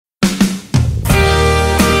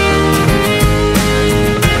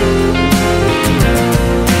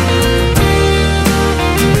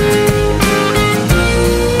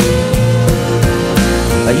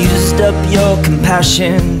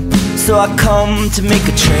passion, so I come to make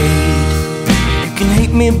a trade. You can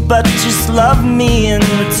hate me, but just love me in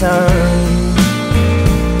return.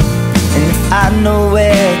 And if I know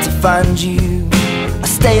where to find you,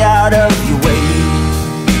 I'll stay out of your way.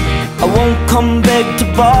 I won't come beg to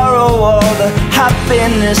borrow all the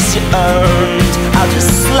happiness you earned. I'll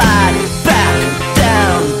just slide back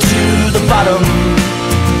down to the bottom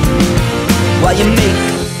while you make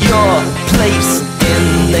your place in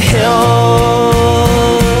the hills.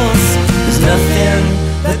 There's nothing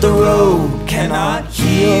that the road cannot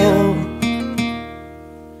heal.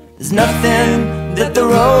 There's nothing that the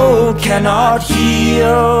road cannot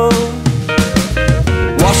heal.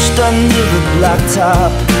 Washed under the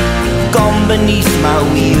blacktop, gone beneath my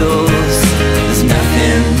wheels. There's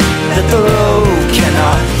nothing that the road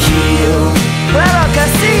cannot heal. Well, I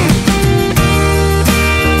see.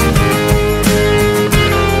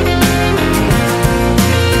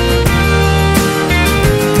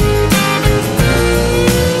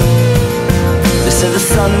 They say the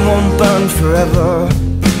sun won't burn forever,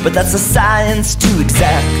 but that's a science too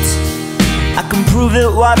exact. I can prove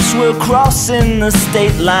it, watch, we're crossing the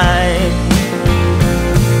state line.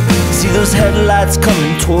 See those headlights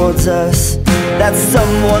coming towards us? That's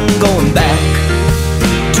someone going back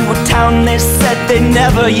to a town they said they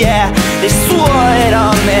never, yeah, they swore it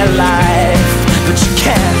on their life. But you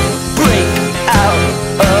can't break out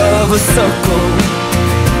of a circle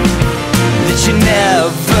that you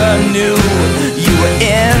never knew you were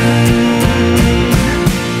in.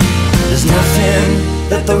 There's nothing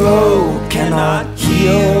that the road cannot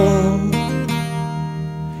heal.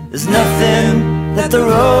 There's nothing that the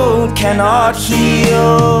road cannot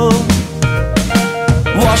heal.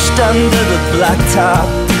 Washed under the blacktop,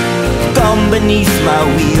 gone beneath my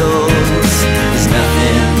wheels. There's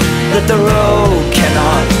nothing that the road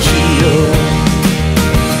cannot heal.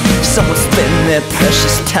 Someone spend their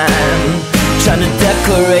precious time trying to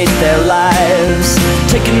decorate their lives,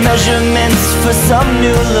 taking measurements for some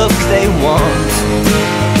new look they want.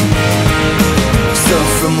 So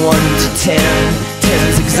from 1 to 10,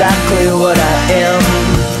 10's exactly what I am,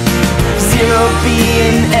 0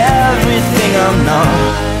 being everything I'm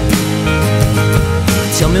not.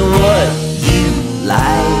 Tell me what you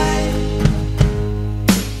like.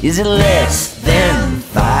 Is it less than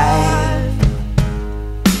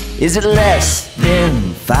 5? Is it less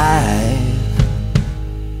than 5?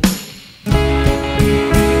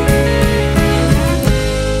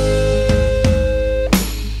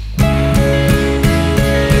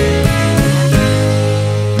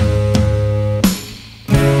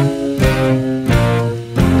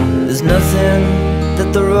 There's nothing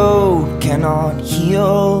that the road cannot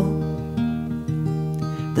heal.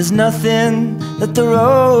 There's nothing that the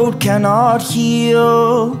road cannot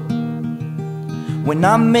heal. When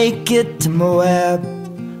I make it to Moab,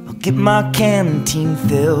 I'll get my canteen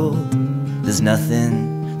filled. There's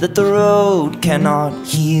nothing that the road cannot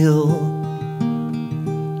heal.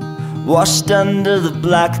 Washed under the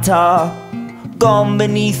blacktop, gone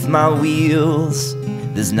beneath my wheels.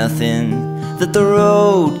 There's nothing that the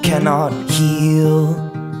road cannot heal.